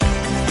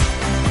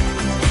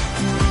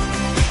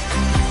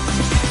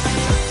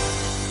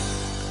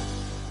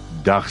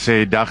Dag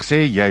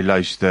sê, jy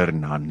luister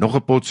na nog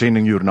 'n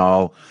potsending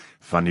joernaal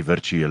van die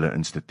Virtuele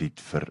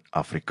Instituut vir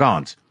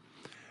Afrikaans.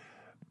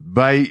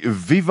 By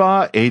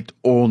Viva het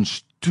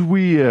ons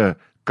 2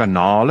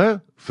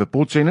 kanale vir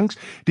potsendings.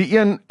 Die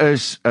een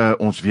is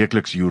ons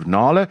weeklikse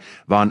joernale,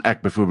 waarin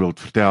ek byvoorbeeld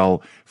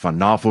vertel van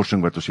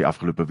navorsing wat ons die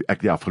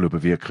afgelope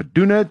week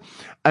gedoen het,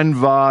 en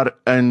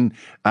waarin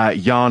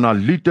Jana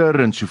Luther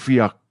en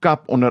Sofia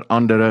Kap onder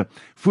andere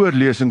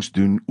voorlesings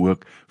doen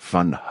ook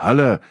van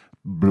hulle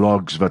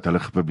blogs wat hulle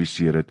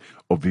gepubliseer het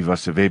op Viva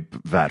se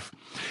webwerf.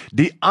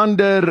 Die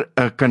ander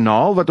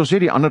kanaal wat ons het,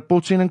 die ander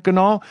potsending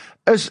kanaal,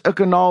 is 'n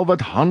kanaal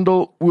wat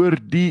handel oor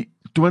die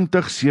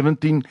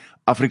 2017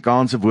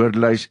 Afrikaanse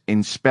woordelys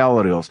en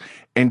spelreëls.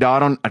 En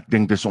daaraan, ek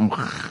dink dis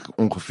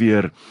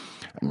ongeveer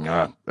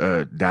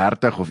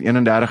 30 of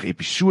 31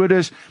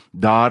 episodes.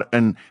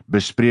 Daarin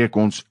bespreek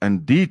ons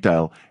in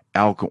detail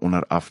elke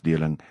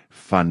onderafdeling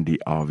van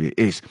die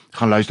AWS.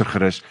 Gaan luister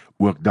gerus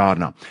ook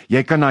daarna.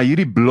 Jy kan na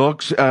hierdie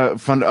blogs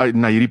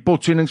na hierdie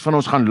potsendings van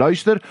ons gaan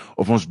luister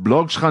of ons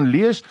blogs gaan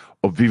lees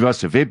op Viva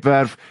se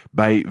webwerf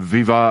by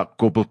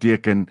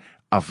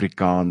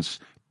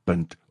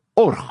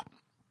viva-afrikaans.org.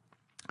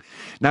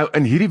 Nou,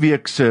 in hierdie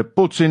week se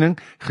potsending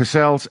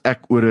gesels ek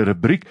oor 'n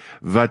rubriek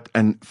wat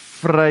in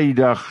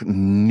Vrydag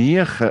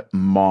 9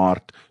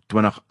 Maart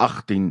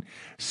 2018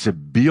 se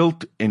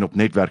Beeld en op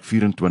Netwerk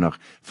 24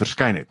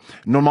 verskyn het.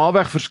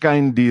 Normaalweg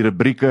verskyn die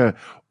rubrieke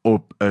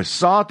op 'n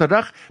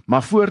Saterdag,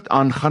 maar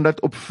voortaan gaan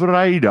dit op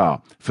Vrydag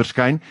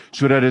verskyn,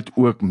 sodat dit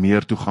ook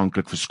meer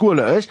toeganklik vir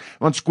skole is,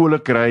 want skole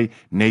kry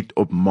net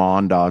op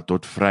Maandag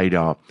tot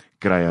Vrydag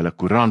kry hulle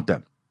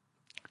koerante.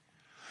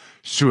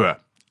 So,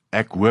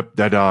 ek hoop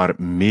dat daar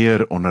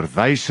meer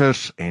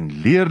onderwysers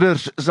en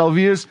leerders sal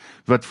wees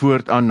wat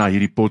voortaan na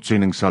hierdie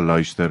potsending sal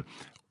luister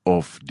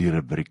of die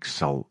rubriek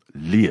sal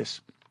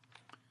lees.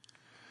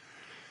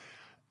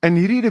 In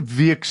hierdie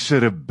week se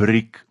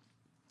rubriek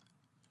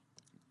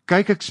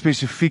kyk ek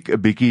spesifiek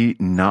 'n bietjie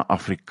na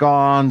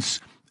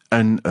Afrikaans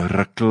in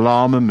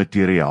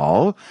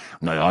reklamemateriaal.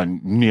 Nou ja,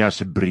 nie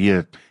as 'n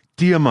breë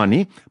tema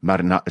nie,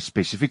 maar na 'n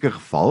spesifieke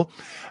geval.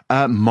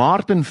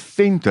 Martin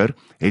Venter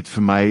het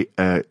vir my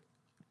 'n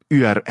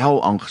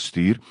URL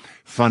aangestuur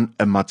van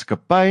 'n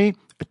maatskappy,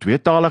 'n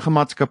tweetalige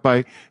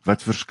maatskappy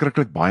wat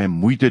verskriklik baie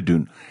moeite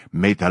doen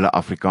met hulle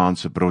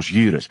Afrikaanse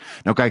brosjures.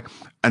 Nou kyk,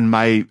 in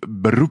my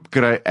beroep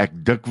kry ek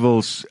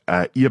dikwels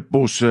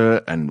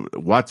e-posse en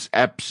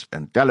WhatsApps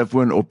en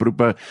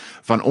telefoonoproepe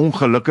van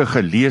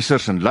ongelukkige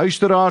lesers en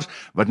luisteraars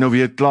wat nou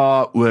weer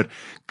kla oor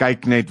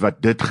kyk net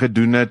wat dit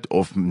gedoen het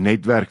of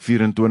Netwerk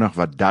 24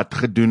 wat dat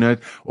gedoen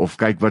het of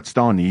kyk wat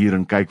staan hier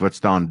en kyk wat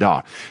staan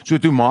daar. So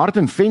toe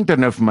Martin Venter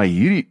nou vir my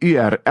hierdie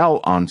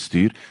URL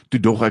aanstuur, toe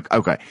dog ek,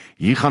 okay,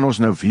 hier gaan ons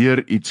nou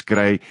weer iets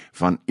kry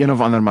van een of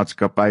ander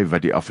maatskappy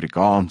wat die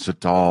Afrikaanse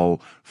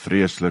taal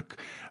vreeslik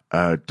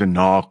te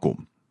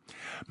nakom.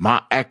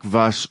 Maar ek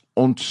was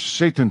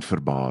ontsettend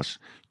verbaas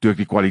toe ek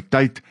die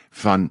kwaliteit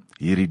van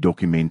hierdie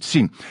dokument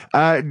sien.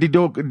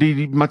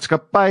 Die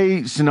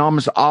maatskappy se naam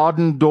is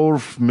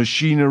Adendorf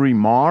Machinery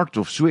Mart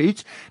of so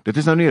iets. Dit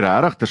is nou nie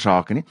regtig ter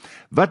sake nie.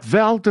 Wat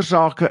wel ter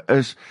sake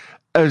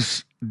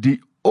is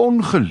die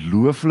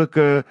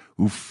ongelooflike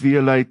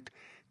hoeveelheid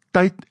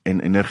tyd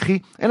en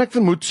energie, en ek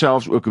vermoed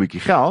selfs ook 'n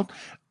bietjie geld,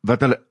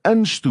 wat hulle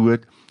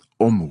instoot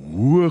om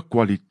hoë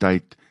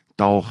kwaliteit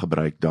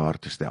taalgebruik daar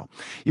te stel.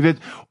 Jy weet,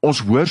 ons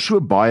hoor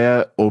so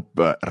baie op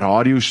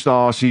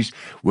radiostasies,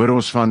 hoor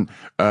ons van,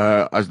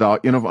 as daar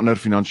een of ander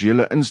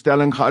finansiële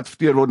instelling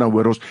geadverteer word, dan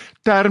hoor ons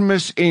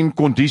termes en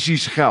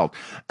kondisies geld.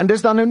 En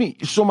dis dan nou nie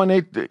sommer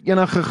net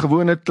enige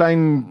gewone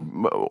klein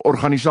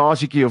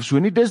organisasietjie of so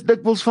nie, dis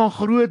dikwels van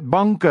groot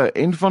banke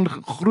en van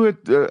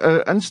groot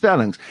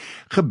instellings.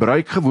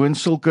 Gebruik gewoon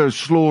sulke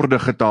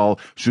slordige taal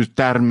soos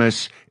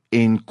termes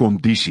en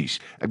kondisies.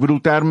 Ek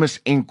bedoel, termes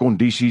en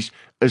kondisies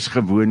is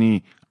gewoon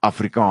nie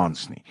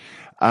Afrikaans nie.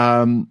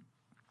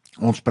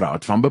 Ons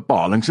praat van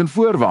bepalings en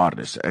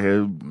voorwaardes.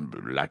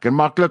 Lekker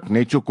maklik,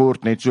 net so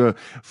kort, net so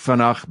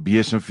vinnig,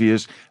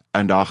 besemfees,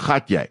 en daar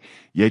gat jy.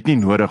 Jy het nie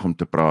nodig om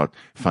te praat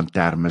van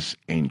termes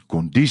en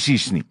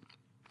kondisies nie.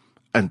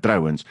 En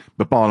trouwens,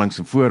 bepalings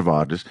en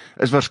voorwaardes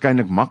is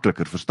waarskynlik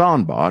makliker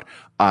verstaanbaar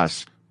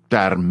as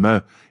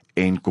terme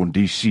en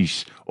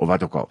kondisies, of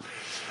wat ook al.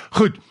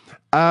 Goed,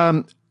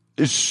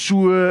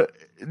 so,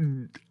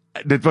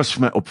 dit was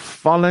vir my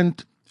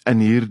opvallend in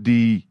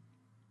hierdie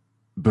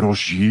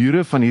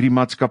brosjure van hierdie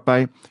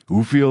maatskappy,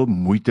 hoeveel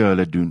moeite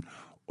hulle doen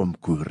om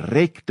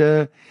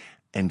korrekte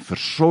en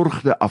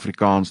versorgde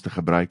Afrikaans te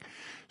gebruik,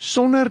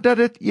 sonder dat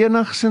dit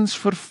enigsins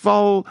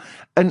verval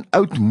in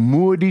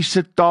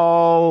oudmodiese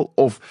taal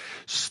of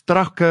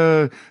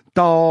strakke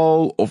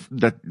taal, of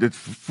dat dit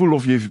voel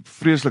of jy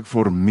vreeslik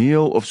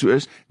formeel of so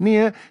is.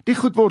 Nee, die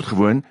goed word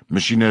gewoon,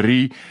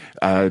 masjinerie,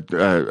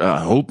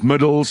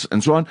 hulpmiddels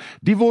en so aan,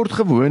 die word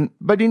gewoon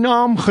by die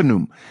naam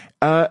genoem,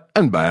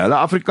 en by hulle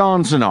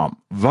Afrikaanse naam,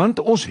 want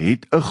ons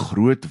het 'n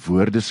groot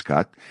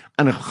woordeskat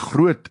en 'n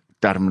groot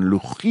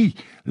terminologie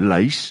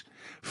lys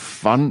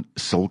van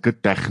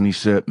sulke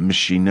tegniese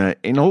masjiene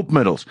en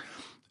hulpmiddels.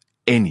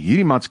 En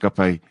hierdie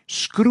maatskappy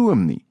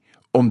skroom nie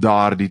om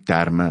daardie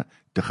terme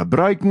te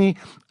gebruik nie,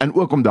 en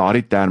ook om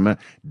daardie terme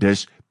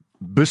dus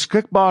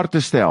beskikbaar te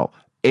stel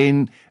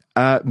en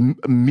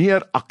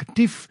meer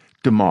aktief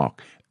te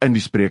maak in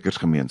die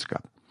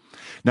sprekersgemeenskap.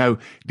 Nou,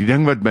 die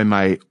ding wat by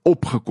my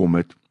opgekom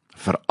het,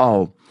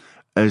 veral,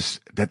 is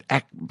dat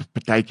ek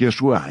partykeer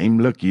so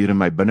heimlik hier in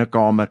my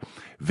binnekamer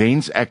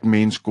wens ek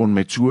mens kon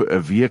met so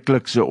 'n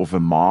weeklikse of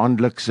 'n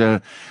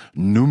maandelikse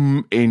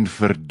noem en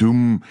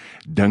verdoem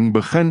ding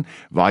begin,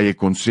 waar jy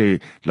kon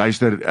sê,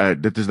 luister,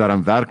 dit is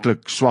dan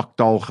werklik swak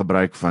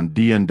taalgebruik van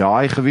die en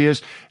daai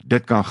gewees,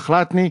 dit kan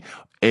glad nie,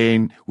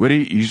 en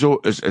hoorie, hierso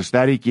is 'n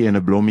sterretjie en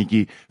 'n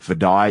blommetjie vir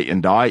daai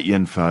en daai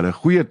een vir hulle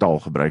goeie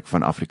taalgebruik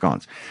van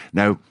Afrikaans.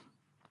 Nou,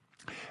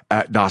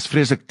 daar's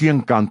vreeslik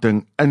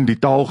teenkanting in die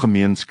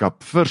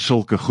taalgemeenskap vir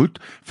sulke goed,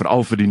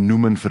 veral vir die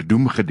noem en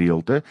verdoem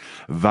gedeelte,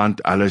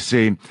 want hulle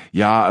sê,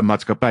 ja, 'n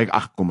maatskappy,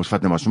 kom ons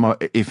vat nou maar sommer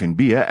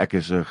FNB, ek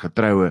is 'n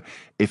getroue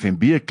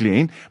FNB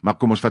kliënt, maar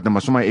kom ons vat nou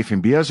maar sommer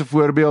FNB as 'n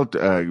voorbeeld,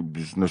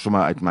 dis nou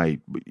sommer uit my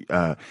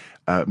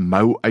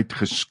mou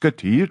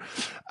uitgeskit hier.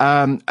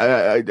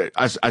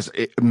 As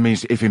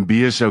mense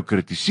FNB sou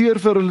kritiseer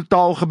vir hulle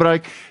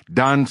taalgebruik,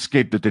 dan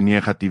skep dit 'n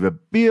negatiewe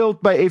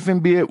beeld by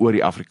FNB oor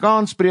die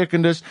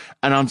Afrikaanssprekendes,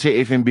 en dan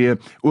sê FNB,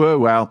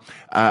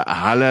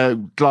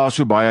 hulle kla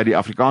so baie die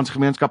Afrikaanse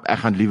gemeenskap, ek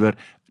gaan liewer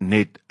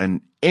net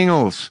in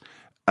Engels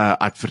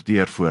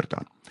adverteer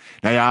voortaan.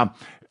 Nou ja,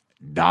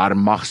 daar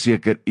mag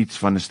seker iets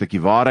van 'n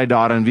stukkie waarheid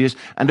daarin wees,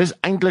 en dis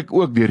eintlik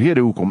ook die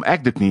rede hoekom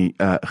ek dit nie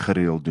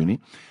gereeld doen nie,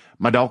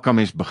 maar dalk kan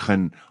mens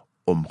begin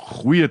om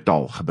goeie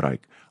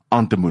taalgebruik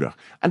aan te moedig.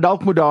 En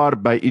dalk moet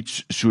daar by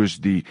iets soos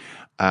die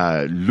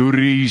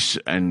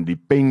loeries en die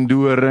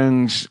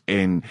pendorings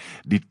en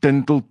die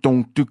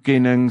tinteltong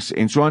toekennings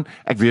en so aan.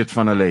 Ek weet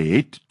van hulle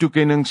het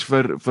toekennings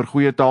vir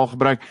goeie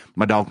taalgebruik,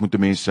 maar dalk moet 'n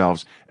mens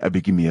selfs 'n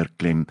bietjie meer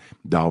klem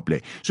daarop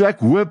lê. So ek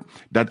hoop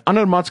dat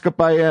ander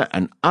maatskappye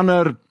en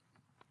ander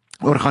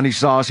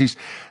organisasies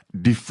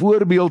die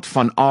voorbeeld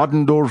van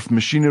Adendorf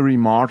Machinery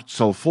Mart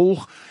sal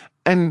volg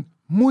en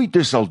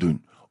moeite sal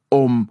doen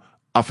om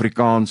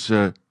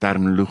Afrikaanse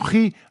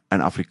terminologie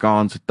en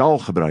Afrikaanse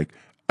taalgebruik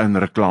in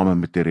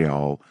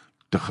reklamemateriaal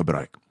te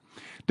gebruik.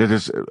 Dit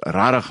is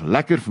regtig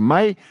lekker vir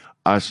my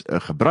as 'n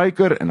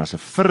gebruiker en as 'n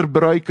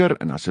verbruiker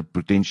en as 'n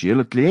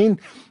potensiële kliënt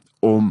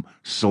om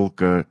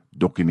sulke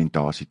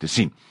dokumentasie te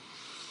sien.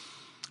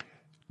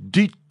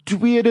 Die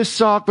tweede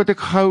saak wat ek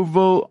gou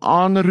wil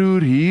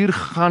aanroer hier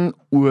gaan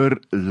oor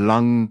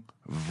lang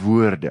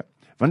woorde.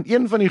 Want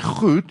een van die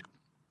goed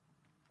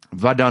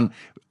wat dan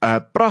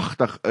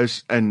pragtig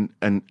is in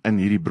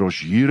hierdie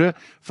brosjure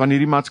van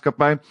hierdie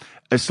maatskappy,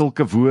 is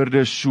sulke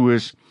woorde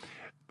soos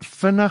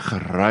vinnig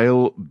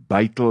ruil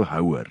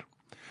bytelhouer,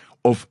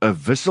 of 'n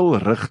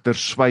wisselrigter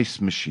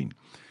swysmasjien,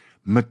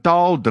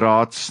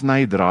 metaaldraad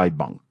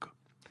snydraaibank.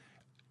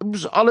 Dit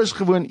is alles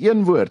gewoon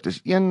een woord,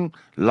 is een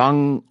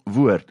lang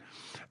woord.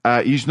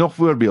 Hier's nog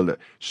voorbeelde,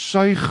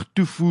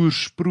 suigtoevoer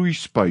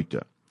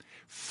sproeispuite,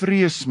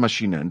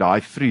 vreesmasjiene, en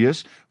daai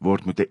vrees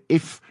word met 'n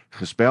F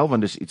gespel,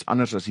 want dis iets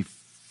anders as die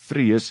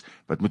vrees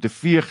wat met 'n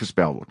V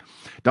gespel word.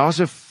 Daar's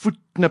 'n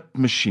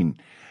voetknipmasjien,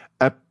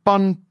 'n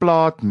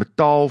panplaat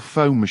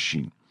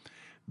metaalvoumasjien,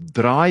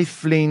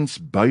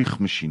 draaiflens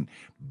buigmasjien,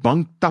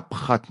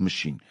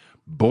 banktapgatmasjien,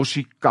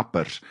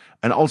 bossiekappers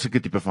en al sulke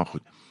tipe van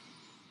goed.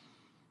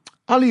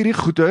 Al hierdie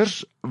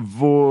goeders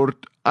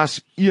word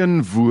as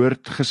een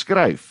woord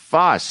geskryf,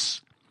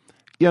 vas,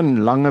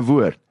 een lange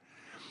woord.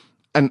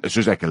 En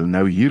soos ek hulle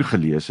nou hier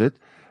gelees het,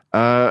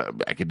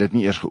 ek het dit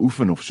nie eers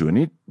geoefen of so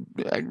nie,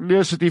 ek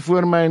lees dit hier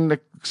voor my en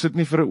ek sit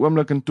nie vir 'n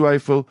oomblik in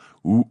twyfel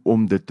hoe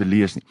om dit te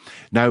lees nie.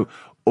 Nou,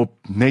 op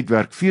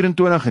Netwerk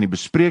 24 in die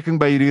bespreking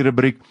by hierdie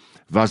rubriek,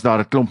 was daar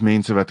 'n klomp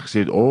mense wat gesê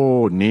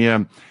het,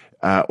 nee,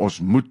 ons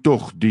moet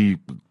tog die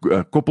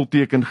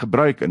koppelteken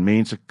gebruik en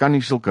mense kan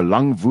nie sulke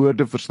lang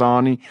woorde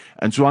verstaan nie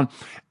en so aan.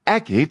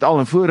 Ek het al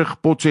in vorige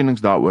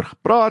potsendings daaroor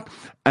gepraat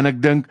en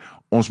ek dink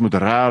ons moet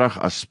regtig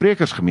as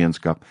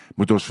sprekersgemeenskap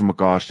moet ons vir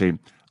mekaar sê,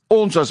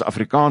 ons as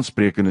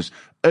Afrikaanssprekendes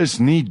is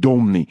nie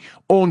dom nie.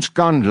 Ons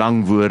kan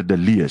lang woorde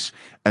lees.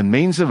 En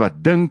mense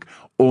wat dink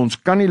ons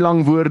kan nie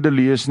lang woorde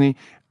lees nie,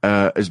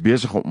 is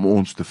besig om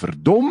ons te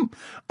verdom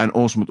en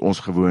ons moet ons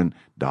gewoon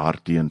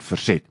daarteen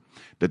verset.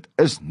 Dit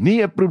is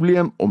nie 'n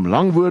probleem om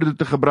lang woorde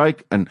te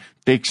gebruik in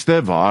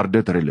tekste waar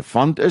dit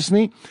relevant is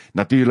nie.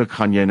 Natuurlik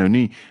gaan jy nou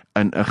nie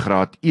in 'n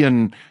graad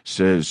 1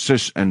 se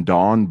Sus en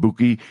Daan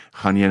boekie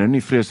gaan jy nou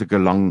nie vreeslike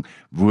lang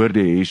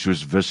woorde hê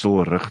soos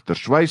wissel, rigter,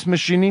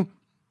 swysmasjien nie.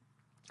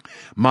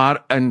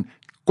 Maar in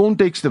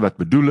kontekste wat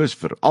bedoel is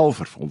veral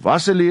vir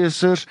volwasse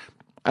lesers,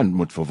 en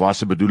met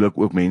volwasse bedoel ek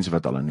ook mense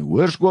wat al in die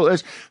hoërskool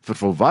is, vir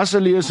volwasse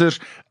lesers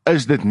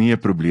is dit nie 'n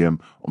probleem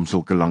om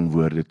sulke lang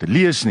woorde te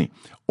lees nie.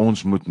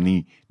 Ons moet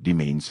nie die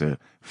mense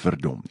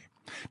verdom nie.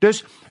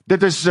 Dus,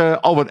 dit is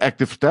al wat ek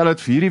te vertel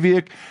het vir hierdie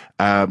week.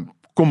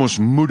 Kom ons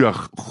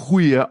moedig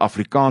goeie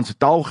Afrikaanse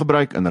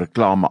taalgebruik in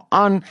reklame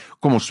aan,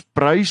 kom ons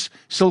prys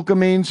sulke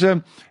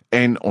mense,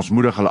 en ons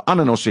moedig hulle aan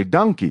en ons sê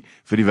dankie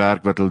vir die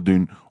werk wat hulle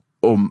doen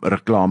om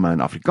reklame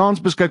in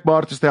Afrikaans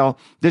beskikbaar te stel.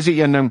 Dis die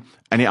een ding,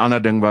 en die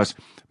ander ding was,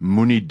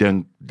 moenie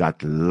dink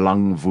dat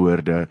lang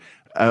woorde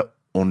 'n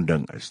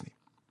onding is nie.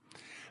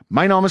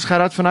 My naam is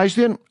Gerard van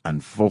Huisteen,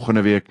 en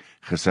volgende week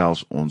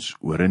gesels ons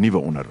oor 'n nuwe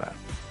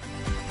onderwerp.